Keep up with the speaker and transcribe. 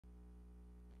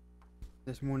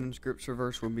This morning's scripture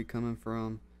verse will be coming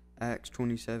from Acts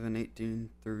 27:18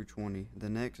 through 20. The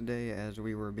next day, as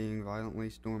we were being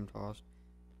violently storm-tossed,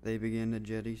 they began to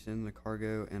jettison the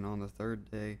cargo, and on the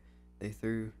third day they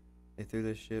threw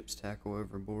the ship's tackle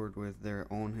overboard with their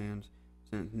own hands,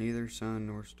 since neither sun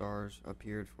nor stars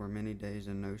appeared for many days,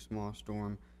 and no small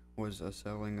storm was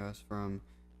assailing us. From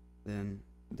then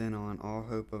on, all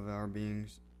hope of our being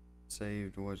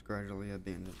saved was gradually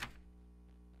abandoned.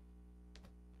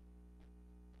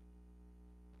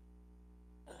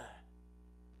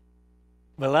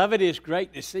 Beloved, it's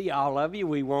great to see all of you.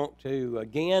 We want to,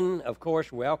 again, of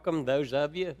course, welcome those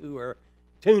of you who are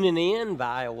tuning in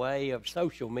via way of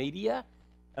social media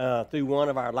through one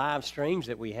of our live streams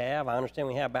that we have. I understand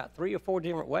we have about 3 or 4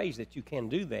 different ways that you can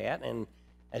do that. And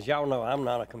as y'all know, I'm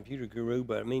not a computer guru,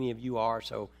 but many of you are.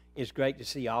 So it's great to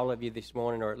see all of you this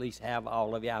morning, or at least have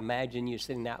all of you. I imagine you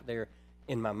sitting out there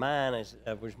in my mind, as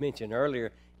was mentioned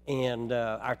earlier. And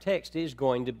our text is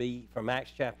going to be from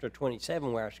Acts chapter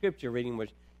 27, where our scripture reading was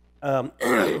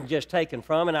just taken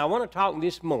from. And I want to talk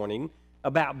this morning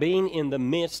about being in the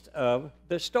midst of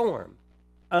the storm.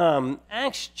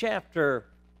 Acts chapter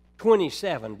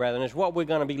 27, brethren, is what we're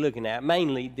going to be looking at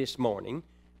mainly this morning.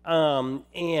 And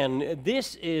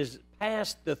this is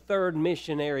past the third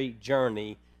missionary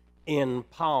journey in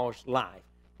Paul's life,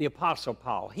 the Apostle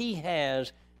Paul. He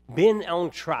has been on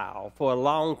trial for a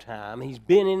long time. He's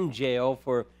been in jail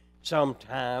for some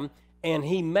time, and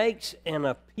he makes an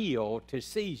appeal to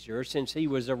Caesar since he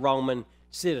was a Roman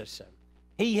citizen.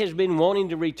 He has been wanting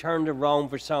to return to Rome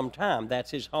for some time.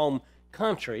 That's his home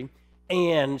country.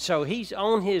 And so he's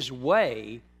on his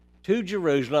way to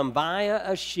Jerusalem via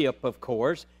a ship, of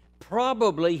course,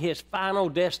 probably his final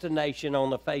destination on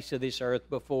the face of this earth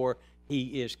before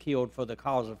he is killed for the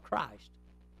cause of Christ.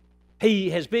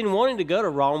 He has been wanting to go to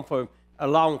Rome for a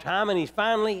long time, and he's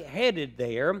finally headed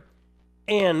there.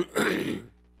 And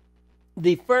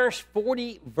the first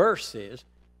 40 verses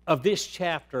of this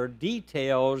chapter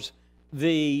details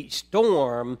the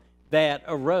storm that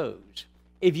arose.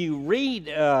 If you read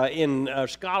in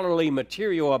scholarly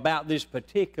material about this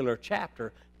particular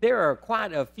chapter, there are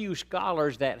quite a few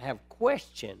scholars that have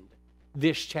questioned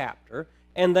this chapter,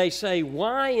 and they say,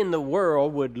 why in the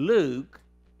world would Luke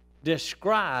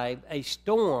describe a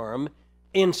storm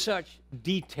in such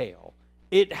detail?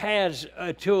 It has,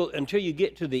 until you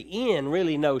get to the end,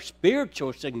 really no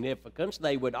spiritual significance,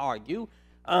 they would argue.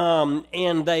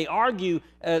 And they argue,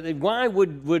 why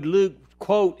would Luke,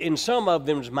 quote, in some of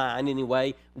them's mind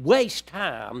anyway, waste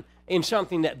time in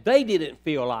something that they didn't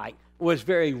feel like was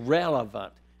very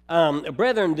relevant?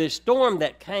 Brethren, the storm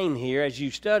that came here, as you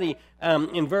study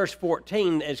in verse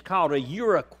 14, is called a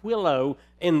euraquilo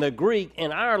in the Greek.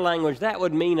 In our language, that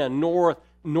would mean a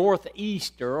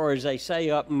northeaster, or as they say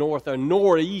up north, a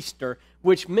nor'easter,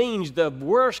 which means the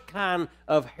worst kind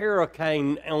of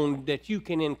hurricane that you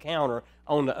can encounter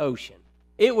on the ocean.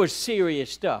 It was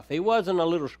serious stuff. It wasn't a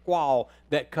little squall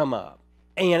that come up.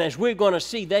 And as we're going to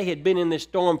see, they had been in this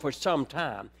storm for some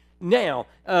time. Now,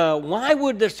 why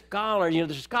would the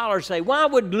scholars say, why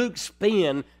would Luke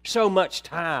spend so much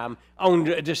time on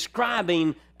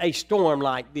describing a storm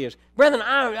like this? Brethren,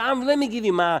 let me give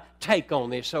you my take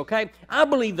on this, okay? I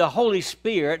believe the Holy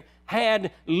Spirit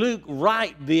had Luke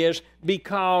write this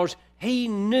because he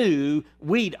knew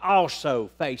we'd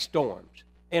also face storms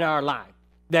in our life.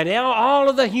 That all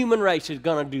of the human race is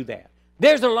going to do that.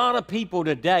 There's a lot of people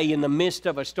today in the midst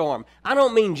of a storm. I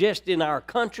don't mean just in our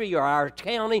country or our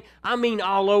county. I mean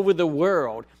all over the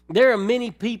world. There are many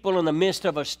people in the midst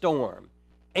of a storm.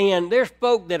 And there's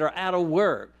folk that are out of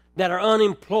work, that are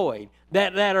unemployed,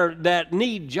 that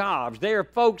need jobs. There are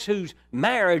folks whose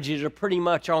marriages are pretty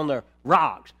much on the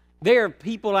rocks. There are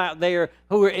people out there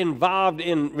who are involved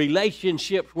in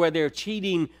relationships where they're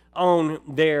cheating on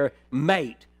their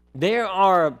mate. There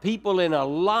are people in a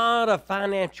lot of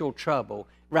financial trouble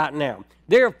right now.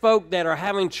 There are folk that are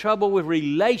having trouble with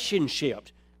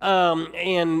relationships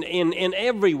in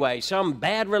every way. Some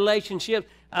bad relationships.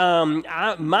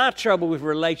 My trouble with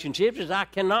relationships is I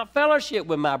cannot fellowship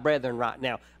with my brethren right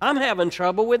now. I'm having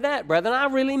trouble with that, brethren. I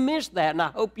really miss that, and I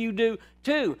hope you do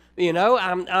too. You know,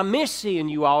 I miss seeing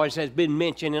you all, as has been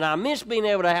mentioned, and I miss being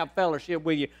able to have fellowship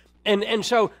with you. And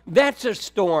so that's a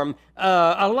storm.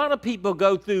 A lot of people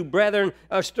go through, brethren,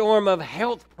 a storm of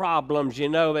health problems,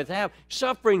 that have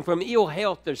suffering from ill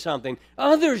health or something.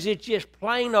 Others, it's just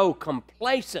plain old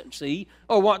complacency,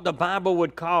 or what the Bible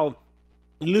would call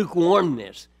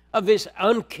lukewarmness, of this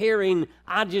uncaring,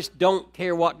 I just don't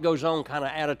care what goes on kind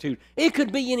of attitude. It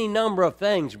could be any number of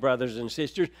things, brothers and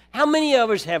sisters. How many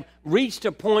of us have reached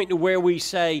a point to where we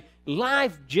say,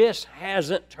 life just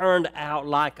hasn't turned out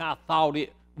like I thought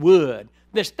it would.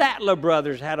 The Statler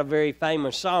brothers had a very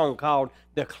famous song called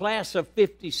 "The Class of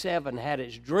 '57 Had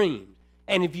Its Dreams."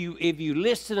 And if you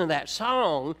listen to that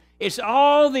song, it's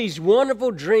all these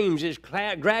wonderful dreams this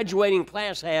graduating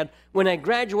class had when they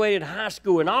graduated high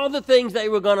school and all the things they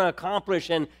were going to accomplish,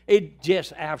 and it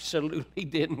just absolutely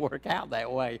didn't work out that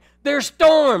way. There's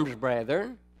storms,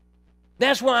 brethren.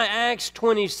 That's why Acts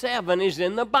 27 is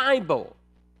in the Bible.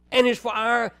 And it's for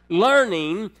our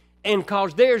learning, and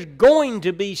because there's going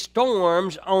to be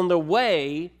storms on the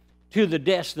way to the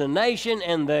destination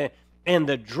and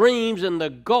the dreams and the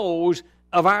goals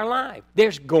of our life.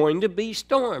 There's going to be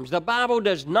storms. The Bible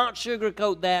does not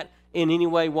sugarcoat that in any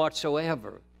way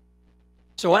whatsoever.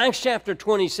 So Acts chapter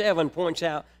 27 points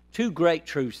out two great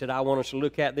truths that I want us to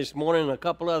look at this morning and a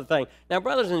couple other things. Now,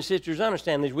 brothers and sisters,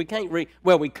 understand this. We can't read,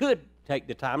 well, we could take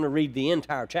the time to read the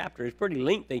entire chapter. It's pretty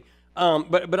lengthy.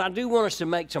 But I do want us to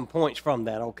make some points from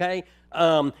that, okay?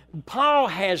 Paul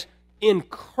has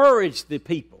encouraged the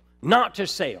people not to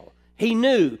sell. He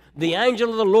knew the angel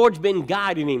of the Lord's been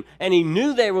guiding him, and he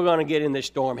knew they were going to get in this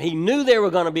storm. He knew there were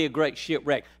going to be a great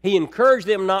shipwreck. He encouraged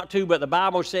them not to, but the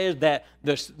Bible says that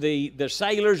the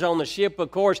sailors on the ship, of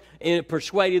course,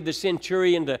 persuaded the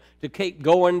centurion to keep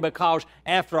going because,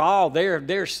 after all,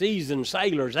 they're seasoned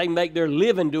sailors. They make their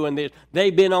living doing this.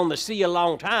 They've been on the sea a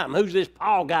long time. Who's this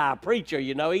Paul guy, a preacher?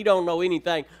 You know, he don't know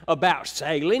anything about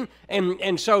sailing.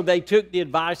 And so they took the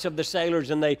advice of the sailors,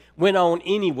 and they went on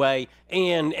anyway.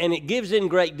 And it gives in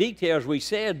great detail, as we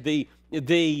said, the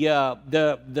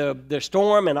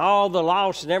storm and all the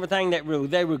loss and everything that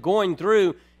they were going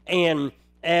through. And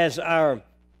as our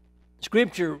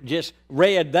scripture just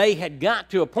read, they had got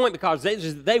to a point because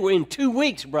they were in 2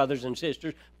 weeks, brothers and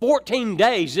sisters, 14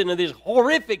 days into this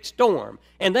horrific storm.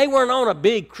 And they weren't on a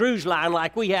big cruise line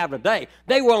like we have today.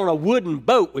 They were on a wooden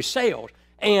boat with sails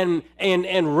and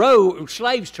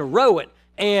slaves to row it.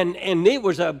 And it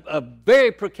was a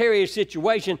very precarious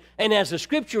situation. And as the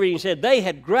scripture reading said, they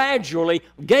had gradually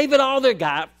gave it all they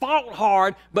got, fought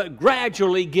hard, but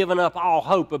gradually given up all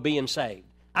hope of being saved.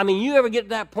 I mean, you ever get to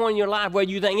that point in your life where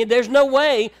you think, there's no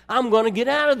way I'm going to get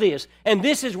out of this? And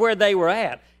this is where they were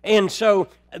at. And so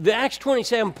the Acts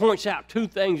 27 points out two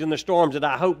things in the storms that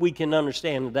I hope we can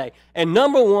understand today. And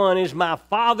number one is, my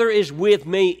Father is with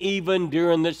me even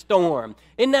during the storm.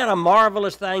 Isn't that a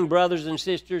marvelous thing, brothers and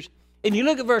sisters? If you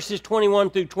look at verses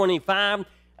 21 through 25,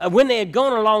 when they had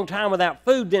gone a long time without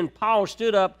food, then Paul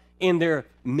stood up in their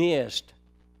midst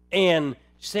and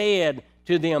said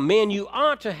to them, men, you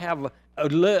ought to have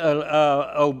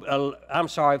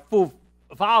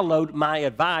followed my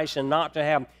advice and not to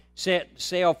have set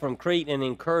sail from Crete and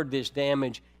incurred this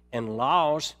damage and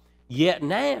loss. Yet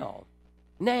now,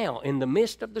 in the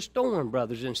midst of the storm,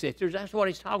 brothers and sisters, that's what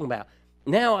he's talking about.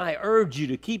 Now I urge you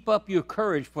to keep up your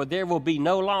courage, for there will be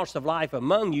no loss of life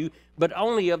among you, but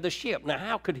only of the ship. Now,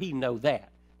 how could he know that?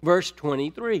 Verse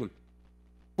 23.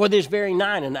 For this very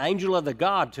night, an angel of the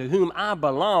God to whom I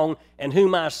belong and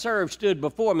whom I serve stood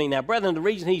before me. Now, brethren, the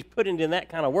reason he's putting it in that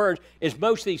kind of words is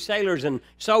most of these sailors and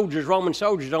soldiers, Roman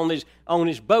soldiers on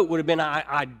this boat would have been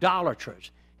idolaters.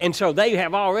 And so they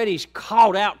have already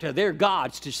called out to their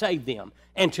gods to save them,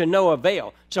 and to no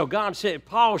avail. So God said,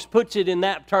 Paul puts it in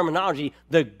that terminology,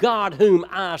 the God whom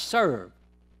I serve.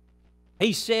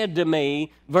 He said to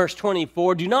me, verse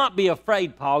 24, do not be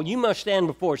afraid, Paul. You must stand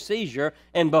before Caesar,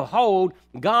 and behold,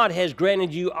 God has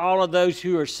granted you all of those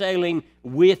who are sailing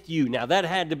with you. Now, that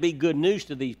had to be good news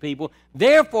to these people.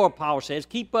 Therefore, Paul says,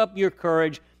 keep up your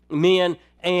courage, men,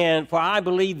 and for I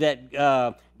believe that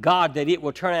God, that it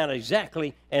will turn out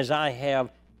exactly as I have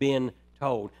been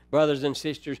told. Brothers and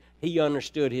sisters, he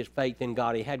understood his faith in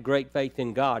God. He had great faith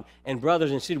in God. And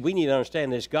brothers and sisters, we need to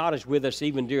understand this. God is with us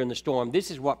even during the storm. This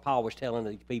is what Paul was telling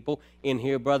these people in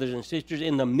here, brothers and sisters.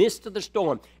 In the midst of the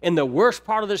storm, in the worst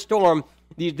part of the storm,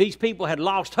 these people had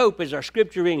lost hope, as our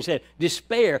scripture reading said,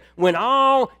 despair. When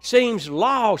all seems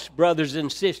lost, brothers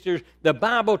and sisters, the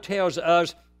Bible tells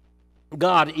us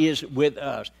God is with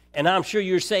us. And I'm sure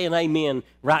you're saying amen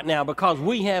right now, because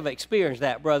we have experienced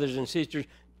that, brothers and sisters.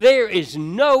 There is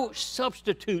no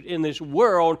substitute in this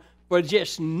world for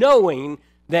just knowing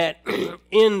that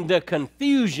in the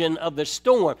confusion of the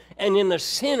storm and in the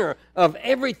center of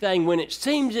everything, when it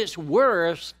seems its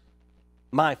worst,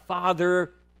 my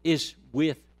Father is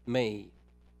with me.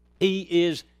 He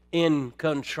is in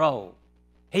control.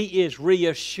 He is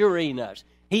reassuring us.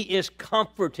 He is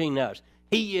comforting us.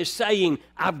 He is saying,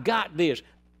 I've got this.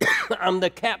 I'm the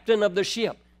captain of the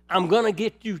ship. I'm going to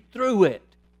get you through it.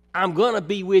 I'm going to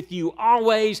be with you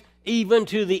always, even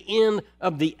to the end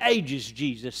of the ages,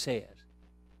 Jesus says.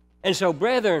 And so,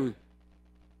 brethren,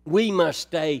 we must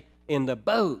stay in the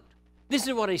boat. This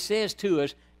is what he says to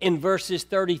us in verses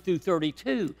 30 through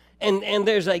 32. And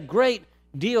there's a great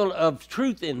deal of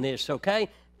truth in this, okay?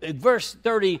 Verse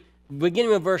 30,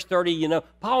 beginning of verse 30, you know,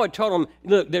 Paul had told them,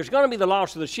 look, there's going to be the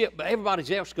loss of the ship, but everybody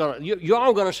else you're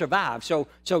all going to survive, so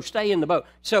stay in the boat.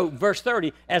 So verse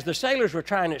 30, as the sailors were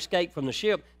trying to escape from the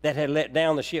ship that had let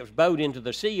down the ship's boat into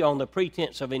the sea on the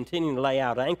pretense of intending to lay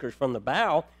out anchors from the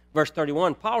bow, verse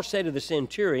 31, Paul said to the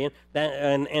centurion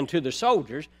and to the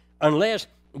soldiers, unless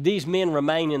these men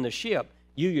remain in the ship,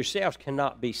 you yourselves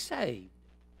cannot be saved.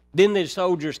 Then the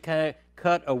soldiers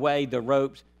cut away the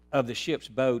ropes of the ship's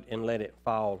boat and let it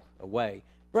fall away.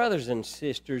 Brothers and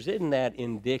sisters, isn't that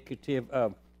indicative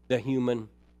of the human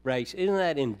race? Isn't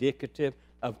that indicative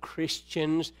of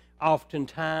Christians?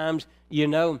 Oftentimes, you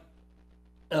know,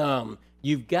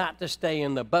 you've got to stay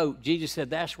in the boat. Jesus said,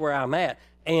 that's where I'm at.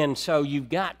 And so you've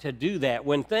got to do that.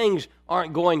 When things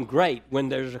aren't going great, when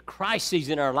there's a crisis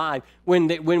in our life, when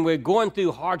we're going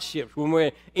through hardships, when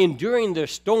we're enduring the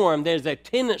storm, there's a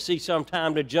tendency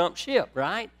sometimes to jump ship,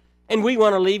 right? And we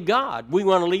want to leave God. We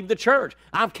want to leave the church.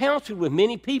 I've counseled with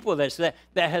many people that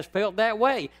has felt that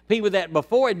way. People that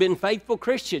before had been faithful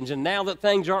Christians, and now that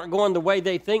things aren't going the way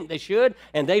they think they should,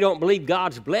 and they don't believe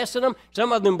God's blessing them.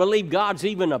 Some of them believe God's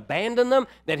even abandoned them,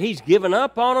 that He's given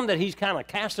up on them, that He's kind of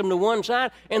cast them to one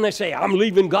side, and they say, I'm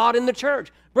leaving God in the church.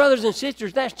 Brothers and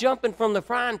sisters, that's jumping from the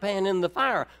frying pan in the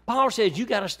fire. Paul says you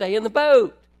got to stay in the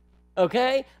boat.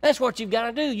 Okay? That's what you've got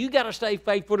to do. You got to stay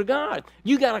faithful to God.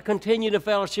 You got to continue to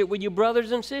fellowship with your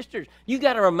brothers and sisters. You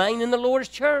got to remain in the Lord's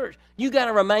church. You got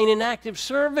to remain in active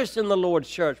service in the Lord's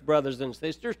church, brothers and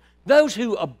sisters. Those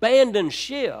who abandon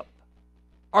ship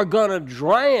are going to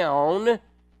drown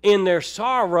in their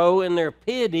sorrow and their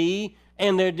pity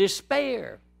and their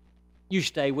despair. You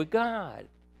stay with God.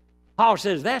 Paul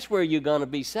says that's where you're going to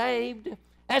be saved.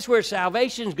 That's where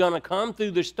salvation's going to come,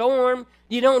 through the storm.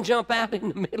 You don't jump out in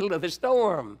the middle of the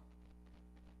storm.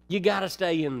 You got to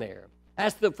stay in there.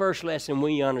 That's the first lesson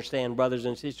we understand, brothers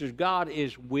and sisters. God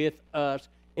is with us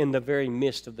in the very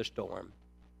midst of the storm.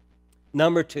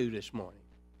 Number 2 this morning.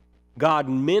 God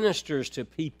ministers to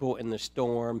people in the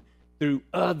storm through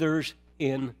others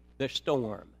in the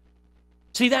storm.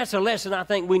 See, that's a lesson I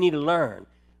think we need to learn.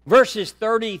 Verses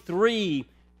 33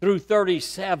 through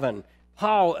 37,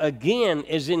 Paul again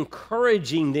is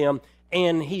encouraging them,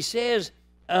 and he says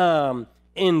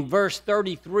in verse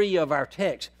 33 of our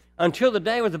text, until the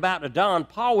day was about to dawn,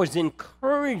 Paul was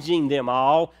encouraging them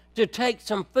all to take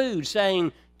some food,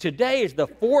 saying, today is the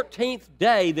 14th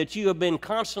day that you have been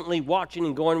constantly watching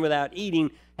and going without eating,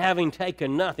 having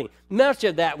taken nothing. Much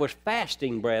of that was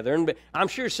fasting, brethren, but I'm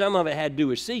sure some of it had to do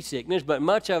with seasickness, but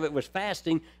much of it was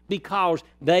fasting because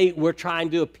they were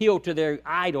trying to appeal to their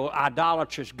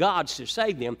idolatrous gods to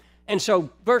save them. And so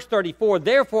verse 34,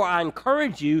 therefore I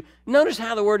encourage you, notice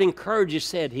how the word encourage is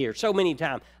said here so many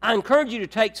times. I encourage you to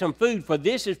take some food, for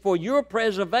this is for your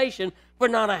preservation, for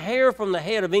not a hair from the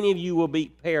head of any of you will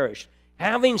be perished.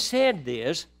 Having said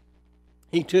this,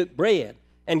 he took bread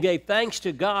and gave thanks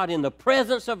to God in the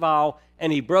presence of all,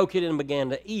 and he broke it and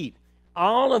began to eat.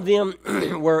 All of them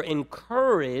were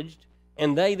encouraged,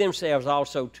 and they themselves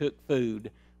also took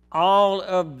food. All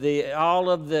of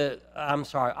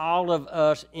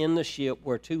us in the ship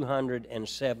were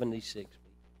 276 people.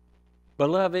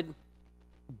 Beloved,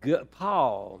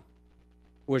 Paul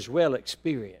was well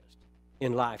experienced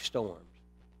in life storms.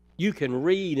 You can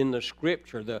read in the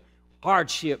scripture the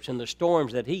hardships and the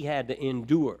storms that he had to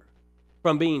endure,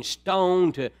 from being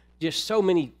stoned to just so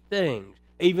many things,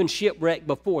 even shipwreck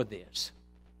before this.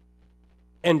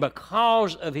 And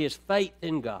because of his faith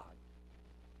in God,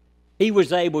 he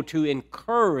was able to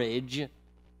encourage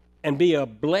and be a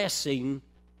blessing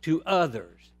to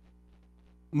others.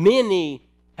 Many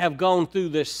have gone through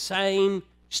the same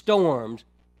storms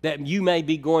that you may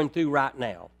be going through right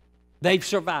now. They've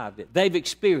survived it. They've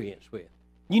experienced it.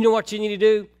 You know what you need to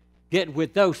do? Get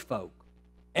with those folk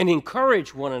and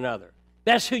encourage one another.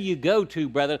 That's who you go to,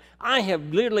 brother. I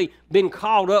have literally been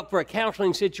called up for a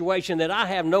counseling situation that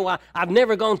I've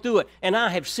never gone through it. And I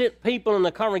have sent people in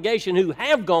the congregation who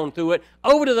have gone through it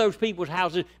over to those people's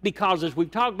houses because, as we've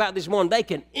talked about this morning, they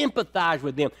can empathize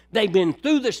with them. They've been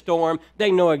through the storm. They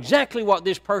know exactly what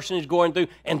this person is going through,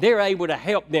 and they're able to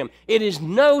help them. It is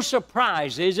no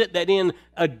surprise, is it, that in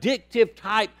addictive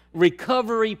type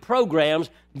recovery programs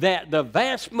that the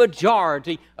vast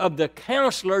majority of the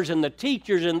counselors and the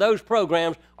teachers in those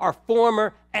programs are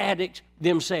former addicts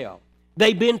themselves.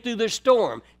 They've been through the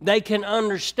storm. They can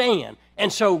understand.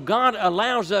 And so God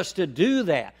allows us to do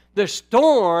that. The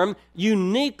storm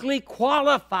uniquely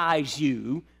qualifies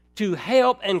you to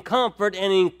help and comfort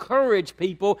and encourage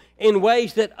people in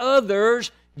ways that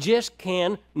others just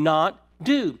cannot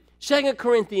do. 2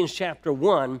 Corinthians chapter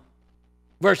 1,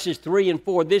 verses 3 and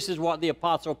 4, this is what the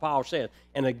Apostle Paul says.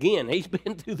 And again, he's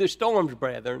been through the storms,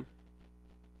 brethren.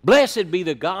 Blessed be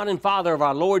the God and Father of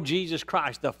our Lord Jesus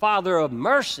Christ, the Father of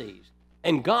mercies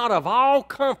and God of all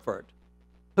comfort,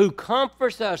 who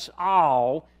comforts us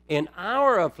all in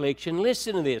our affliction.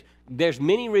 Listen to this. There's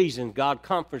many reasons God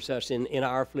comforts us in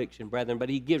our affliction, brethren, but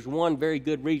he gives one very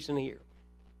good reason here.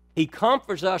 He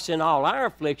comforts us in all our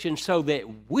affliction so that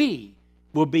we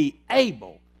will be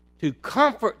able to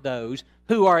comfort those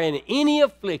who are in any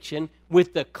affliction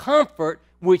with the comfort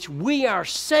which we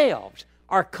ourselves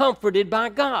are comforted by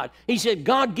God. He said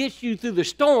God gets you through the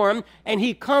storm and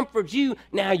he comforts you.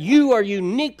 Now you are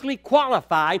uniquely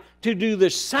qualified to do the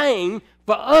same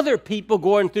for other people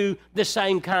going through the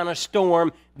same kind of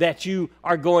storm that you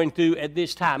are going through at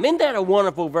this time. Isn't that a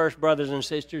wonderful verse, brothers and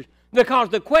sisters? Because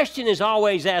the question is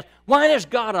always asked, why does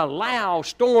God allow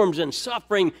storms and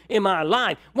suffering in my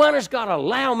life? Why does God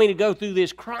allow me to go through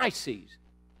this crisis?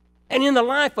 And in the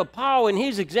life of Paul, in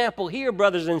his example here,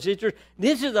 brothers and sisters,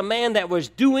 this is a man that was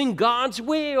doing God's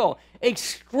will,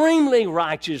 extremely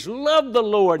righteous, loved the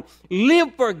Lord,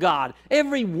 lived for God.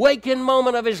 Every waking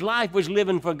moment of his life was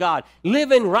living for God,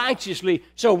 living righteously.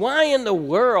 So why in the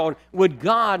world would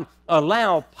God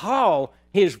allow Paul,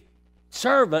 his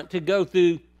servant, to go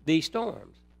through these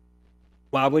storms?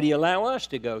 Why would he allow us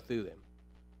to go through them?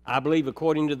 I believe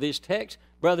according to this text,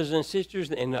 brothers and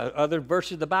sisters, in other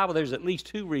verses of the Bible, there's at least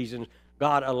two reasons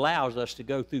God allows us to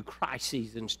go through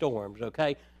crises and storms,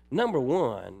 okay? Number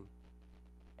one,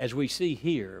 as we see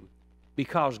here,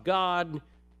 because God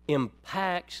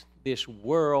impacts this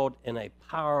world in a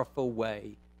powerful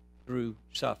way through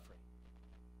suffering.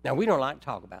 Now, we don't like to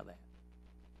talk about that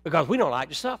because we don't like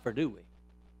to suffer, do we?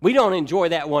 We don't enjoy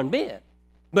that one bit.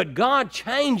 But God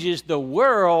changes the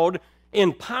world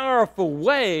in powerful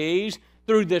ways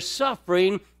through the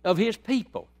suffering of his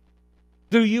people,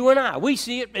 through you and I. We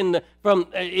see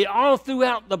it all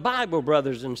throughout the Bible,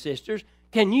 brothers and sisters.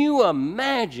 Can you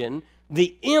imagine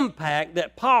the impact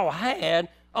that Paul had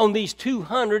on these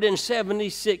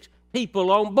 276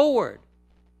 people on board?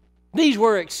 These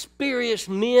were experienced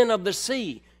men of the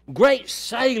sea, great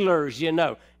sailors, you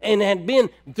know, and had been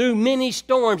through many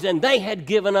storms, and they had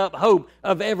given up hope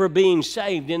of ever being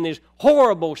saved in this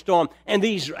horrible storm. And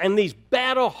these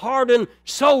battle-hardened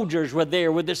soldiers were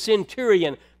there with the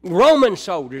centurion, Roman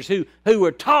soldiers who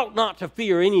were taught not to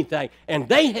fear anything. And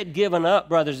they had given up,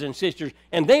 brothers and sisters,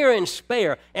 and they are in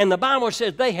despair. And the Bible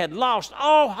says they had lost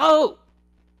all hope.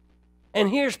 And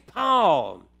here's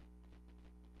Paul.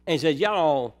 And he says,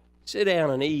 y'all, sit down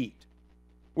and eat.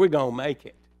 We're going to make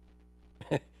it.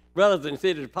 Brothers and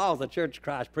sisters, Paul's a Church of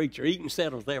Christ preacher. Eating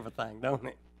settles everything, don't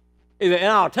it? He said,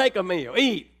 "I'll take a meal,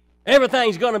 eat.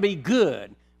 Everything's going to be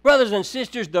good." Brothers and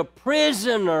sisters, the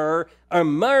prisoner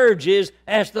emerges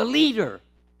as the leader.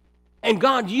 And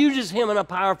God uses him in a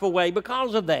powerful way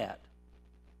because of that.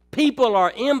 People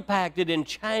are impacted and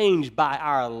changed by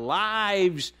our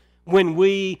lives when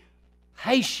we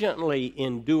patiently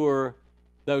endure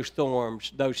those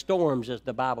storms as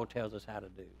the Bible tells us how to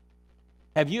do.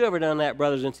 Have you ever done that,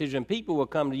 brothers and sisters? And people will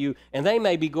come to you, and they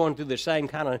may be going through the same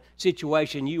kind of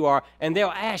situation you are, and they'll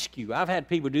ask you. I've had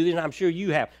people do this, and I'm sure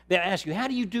you have. They'll ask you, how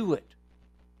do you do it?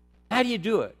 How do you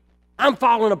do it? I'm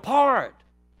falling apart.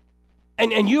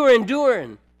 And you're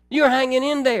enduring. You're hanging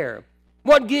in there.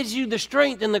 What gives you the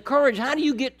strength and the courage? How do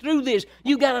you get through this?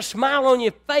 You got a smile on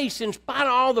your face in spite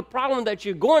of all the problems that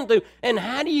you're going through. And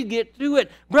how do you get through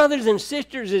it? Brothers and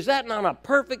sisters, is that not a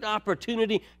perfect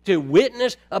opportunity to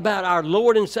witness about our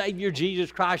Lord and Savior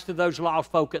Jesus Christ to those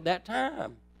lost folk at that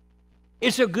time?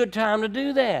 It's a good time to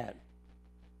do that.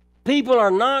 People are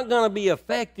not going to be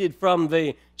affected from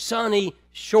the sunny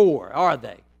shore, are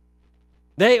they?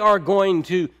 They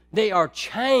are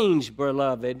changed,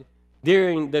 beloved,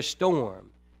 during the storm.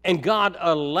 And God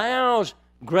allows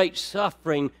great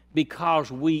suffering because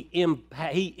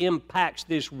He impacts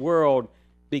this world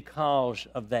because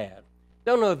of that.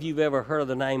 Don't know if you've ever heard of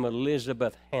the name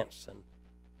Elizabeth Hanson,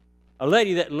 a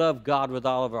lady that loved God with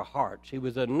all of her heart. She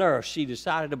was a nurse. She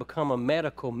decided to become a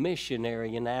medical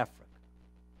missionary in Africa.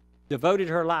 Devoted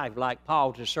her life, like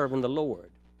Paul, to serving the Lord.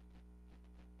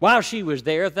 While she was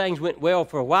there, things went well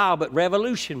for a while, but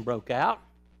revolution broke out.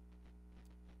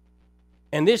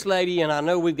 And this lady, and I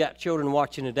know we've got children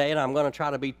watching today, and I'm going to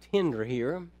try to be tender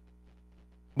here,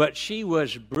 but she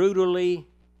was brutally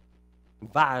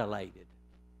violated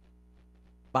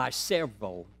by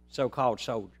several so-called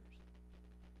soldiers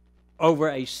over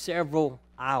a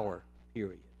several-hour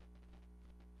period.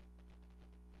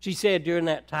 She said during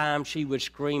that time she would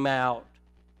scream out,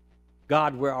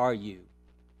 "God, where are you?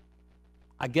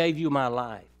 I gave you my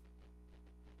life.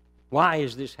 Why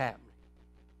is this happening?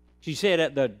 She said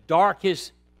at the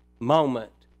darkest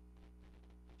moment,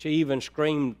 she even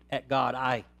screamed at God,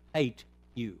 I hate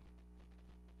you.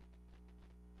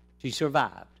 She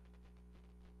survived.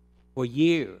 For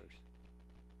years,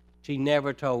 she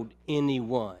never told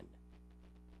anyone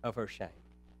of her shame.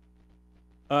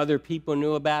 Other people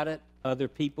knew about it. Other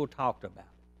people talked about it.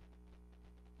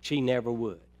 She never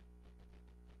would.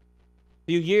 A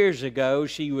few years ago,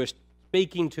 she was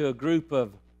speaking to a group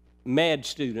of medical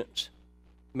students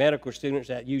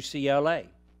at UCLA.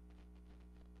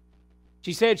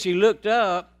 She said she looked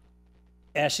up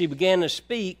as she began to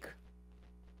speak,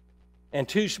 and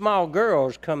two small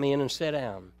girls come in and sat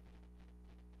down.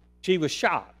 She was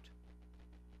shocked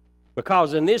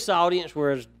because in this audience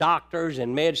were doctors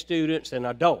and med students and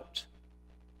adults,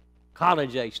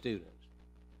 college-age students.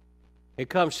 Here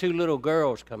comes two little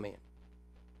girls come in.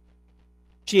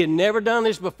 She had never done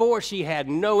this before. She had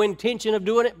no intention of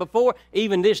doing it before.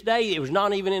 Even this day, it was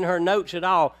not even in her notes at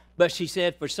all. But she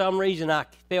said, for some reason, I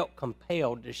felt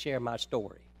compelled to share my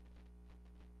story.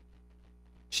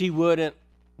 She wouldn't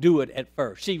do it at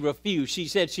first. She refused. She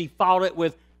said she fought it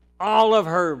with all of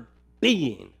her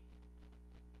being.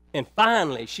 And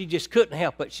finally, she just couldn't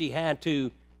help it. She had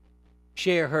to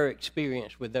share her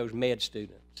experience with those med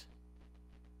students.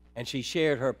 And she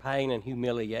shared her pain and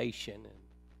humiliation and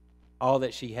all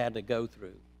that she had to go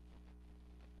through.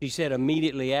 She said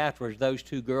immediately afterwards, those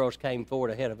two girls came forward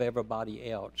ahead of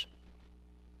everybody else.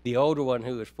 The older one,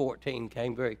 who was 14,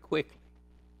 came very quickly.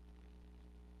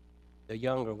 The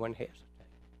younger one hesitated.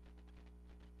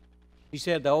 She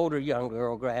said the older young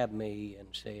girl grabbed me and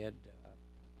said,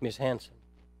 Miss Hanson,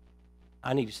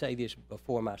 I need to say this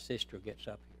before my sister gets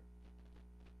up here.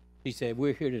 She said,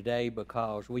 we're here today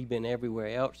because we've been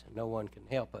everywhere else and no one can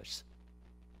help us.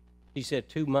 She said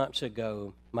 2 months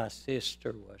ago, my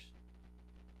sister was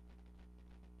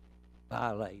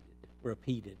violated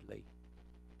repeatedly.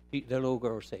 The little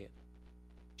girl said,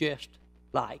 just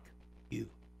like you.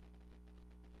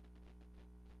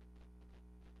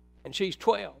 And she's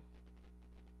 12.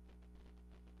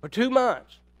 For 2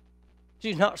 months,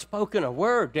 she's not spoken a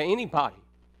word to anybody.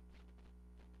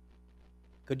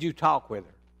 Could you talk with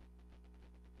her?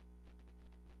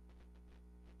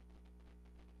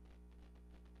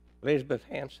 Elizabeth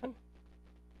Hanson.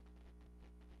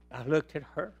 I looked at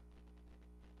her,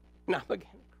 and I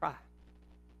began to cry.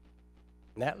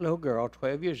 And that little girl,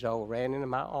 12 years old, ran into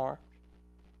my arms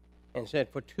and said,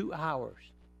 for 2 hours,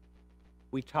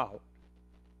 we talked,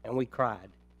 and we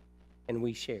cried, and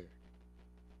we shared.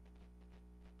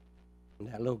 And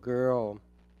that little girl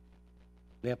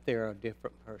left there a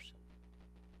different person.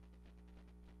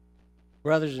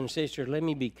 Brothers and sisters, let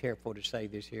me be careful to say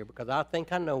this here because I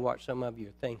think I know what some of you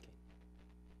are thinking.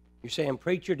 You're saying,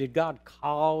 preacher, did God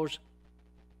cause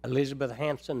Elizabeth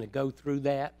Hanson to go through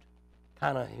that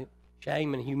kind of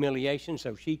shame and humiliation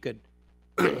so she could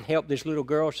help this little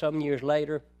girl some years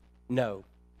later? No.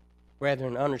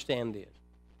 Brethren, understand this.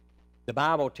 The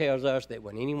Bible tells us that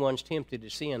when anyone's tempted to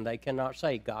sin, they cannot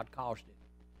say God caused it.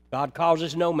 God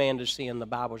causes no man to sin, the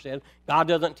Bible says. God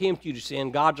doesn't tempt you to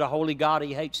sin. God's a holy God.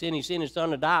 He hates sin. He sent His Son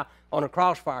to die on a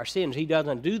cross for our sins. He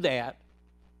doesn't do that.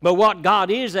 But what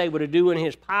God is able to do in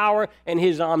His power and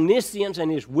His omniscience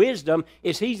and His wisdom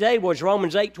is He's able, as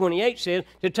Romans 8:28 says,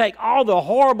 to take all the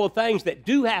horrible things that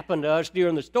do happen to us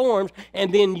during the storms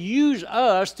and then use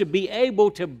us to be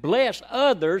able to bless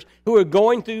others who are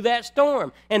going through that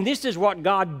storm. And this is what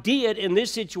God did in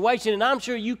this situation, and I'm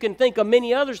sure you can think of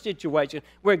many other situations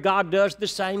where God does the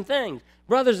same things.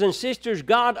 Brothers and sisters,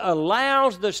 God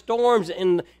allows the storms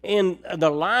in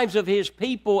the lives of His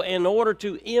people in order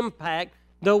to impact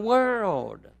the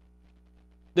world.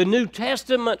 The New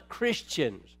Testament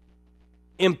Christians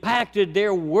impacted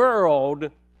their world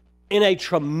in a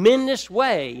tremendous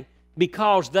way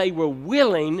because they were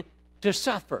willing to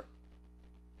suffer,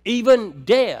 even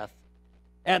death,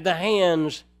 at the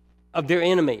hands of their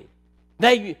enemy.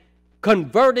 They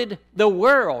converted the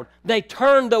world. They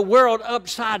turned the world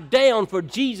upside down for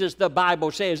Jesus, the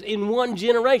Bible says, in one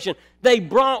generation. They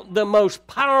brought the most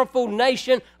powerful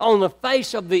nation on the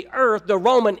face of the earth, the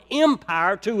Roman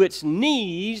Empire, to its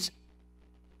knees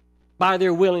by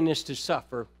their willingness to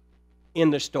suffer in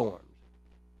the storms.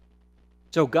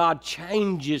 So God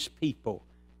changes people.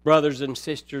 Brothers and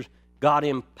sisters, God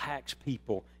impacts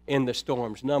people in the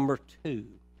storms. Number two,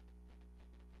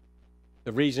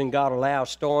 the reason God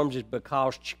allows storms is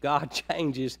because God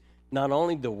changes not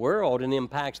only the world and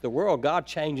impacts the world, God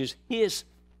changes His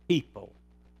people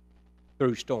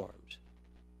through storms.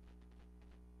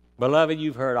 Beloved,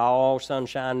 you've heard all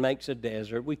sunshine makes a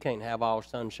desert. We can't have all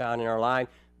sunshine in our life.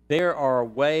 There are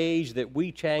ways that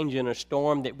we change in a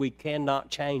storm that we cannot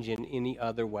change in any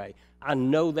other way. I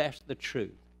know that's the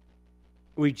truth.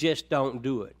 We just don't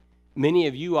do it. Many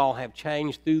of you all have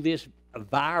changed through this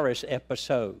virus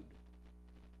episode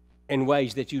in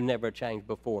ways that you never changed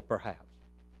before, perhaps.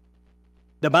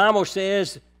 The Bible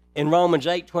says in Romans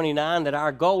 8:29 that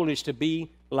our goal is to be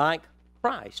like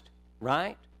Christ,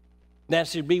 right? That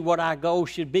should be what our goal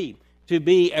should be. To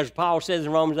be, as Paul says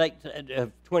in Romans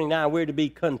 8:29, we're to be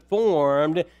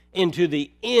conformed into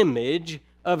the image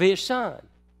of his Son.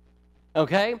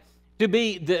 Okay? To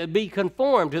be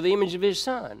conformed to the image of his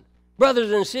Son. Brothers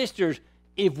and sisters,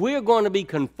 if we're going to be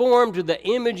conformed to the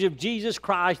image of Jesus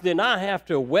Christ, then I have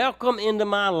to welcome into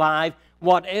my life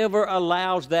whatever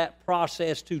allows that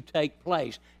process to take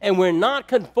place. And we're not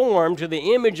conformed to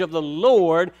the image of the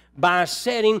Lord by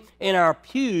sitting in our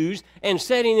pews and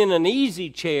sitting in an easy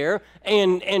chair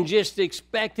and just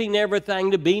expecting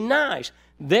everything to be nice.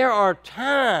 There are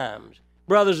times,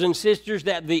 brothers and sisters,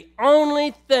 that the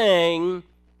only thing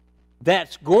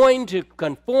that's going to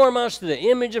conform us to the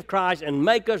image of Christ and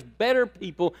make us better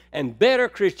people and better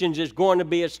Christians is going to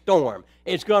be a storm.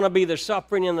 It's going to be the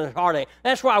suffering and the heartache.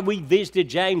 That's why we visited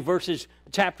James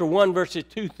chapter 1, verses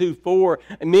 2 through 4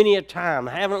 many a time.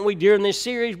 Haven't we during this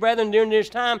series, brethren, during this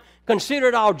time? Consider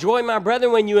it all joy, my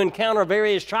brethren, when you encounter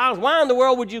various trials. Why in the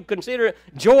world would you consider it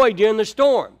joy during the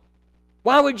storm?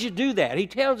 Why would you do that? He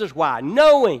tells us why.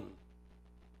 Knowing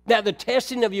that the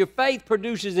testing of your faith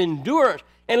produces endurance,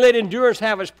 and let endurance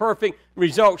have its perfect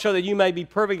result so that you may be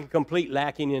perfect and complete,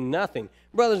 lacking in nothing.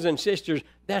 Brothers and sisters,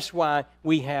 that's why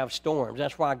we have storms.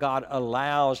 That's why God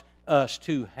allows us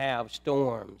to have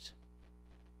storms.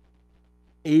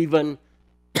 Even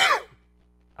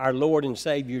our Lord and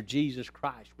Savior Jesus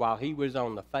Christ, while he was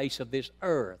on the face of this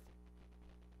earth,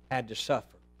 had to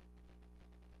suffer.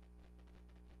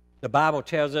 The Bible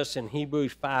tells us in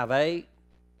Hebrews 5:8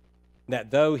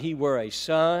 that though he were a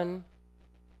son,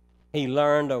 he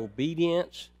learned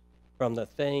obedience from the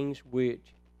things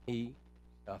which he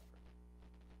suffered.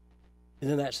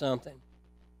 Isn't that something?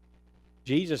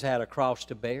 Jesus had a cross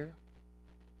to bear.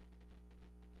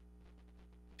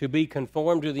 To be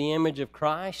conformed to the image of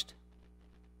Christ,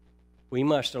 we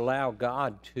must allow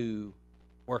God to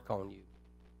work on you.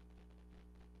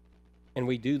 And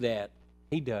we do that,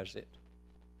 he does it,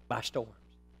 by storms,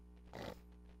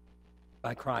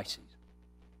 by crises,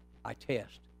 by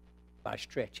tests, by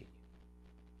stretching.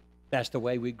 That's the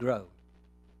way we grow.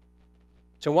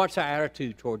 So what's our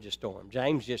attitude towards the storm?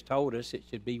 James just told us it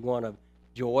should be one of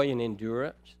joy and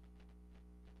endurance.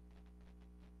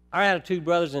 Our attitude,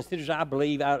 brothers and sisters, I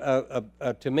believe,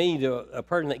 to me, a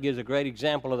person that gives a great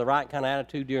example of the right kind of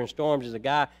attitude during storms is a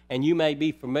guy, and you may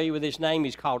be familiar with his name.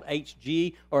 He's called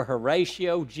H.G. or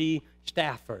Horatio G.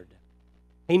 Stafford.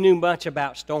 He knew much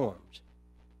about storms.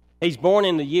 He's born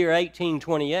in the year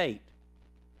 1828.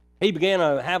 He began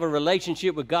to have a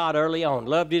relationship with God early on,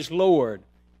 loved his Lord.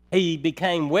 He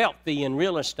became wealthy in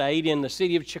real estate in the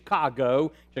city of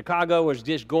Chicago. Chicago was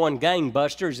just going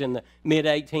gangbusters in the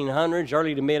mid-1800s,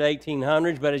 early to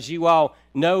mid-1800s. But as you all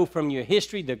know from your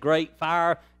history, the Great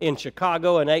Fire in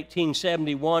Chicago in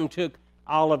 1871 took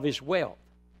all of his wealth.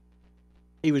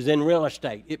 He was in real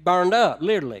estate. It burned up,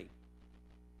 literally.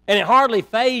 And it hardly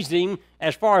fazed him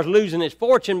as far as losing his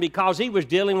fortune because he was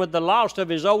dealing with the loss of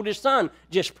his oldest son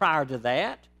just prior to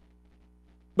that.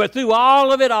 But through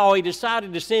all of it all, he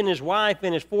decided to send his wife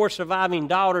and his 4 surviving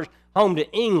daughters home to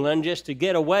England just to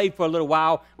get away for a little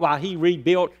while he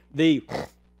rebuilt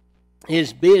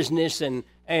his business and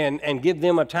give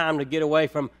them a time to get away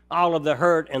from all of the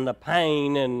hurt and the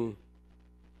pain. And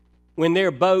when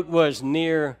their boat was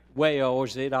near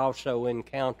Wales, it also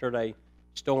encountered a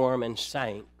storm and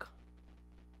sank.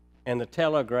 And the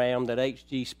telegram that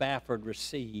H.G. Stafford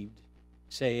received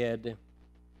said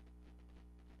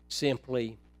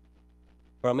simply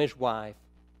from his wife,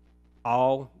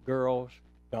 "All girls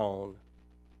gone.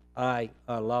 I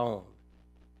alone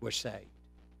was saved."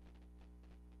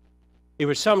 It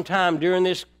was sometime during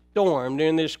this storm,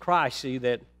 during this crisis,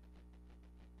 that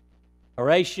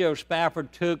Horatio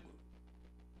Stafford took,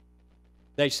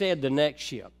 they said, the next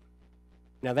ship.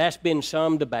 Now, that's been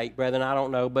some debate, brethren, I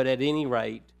don't know, but at any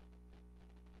rate,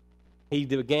 he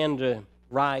began to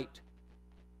write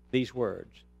these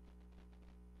words.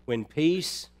 "When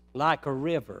peace like a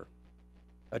river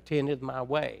attendeth my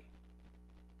way,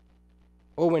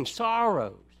 or when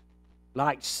sorrows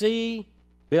like sea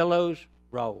billows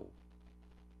roll,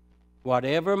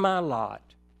 whatever my lot,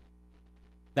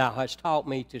 thou hast taught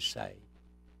me to say,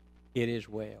 it is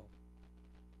well.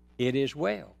 It is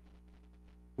well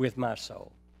with my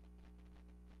soul."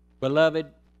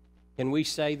 Beloved, can we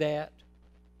say that?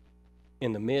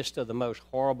 in the midst of the most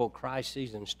horrible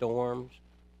crises and storms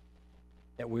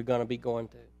that we're going to be going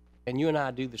through. And you and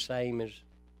I do the same as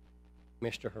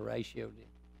Mr. Horatio did.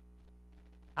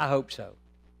 I hope so.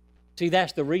 See,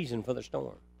 that's the reason for the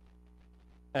storm.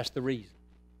 That's the reason.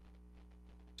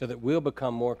 So that we'll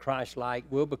become more Christ-like,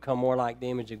 we'll become more like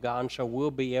the image of God, and so we'll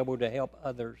be able to help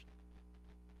others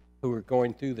who are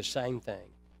going through the same thing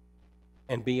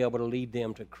and be able to lead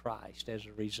them to Christ as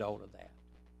a result of that.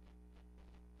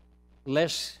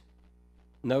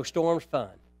 No storm's fun.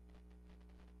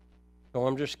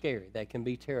 Storms are scary. They can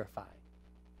be terrifying.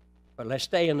 But let's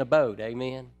stay in the boat,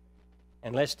 amen?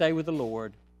 And let's stay with the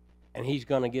Lord, and He's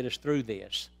going to get us through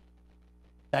this.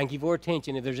 Thank you for your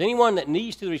attention. If there's anyone that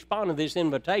needs to respond to this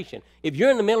invitation, if you're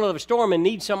in the middle of a storm and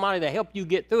need somebody to help you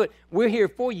get through it, we're here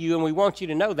for you, and we want you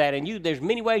to know that. And there's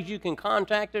many ways you can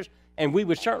contact us, and we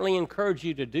would certainly encourage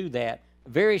you to do that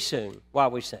very soon while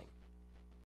we sing.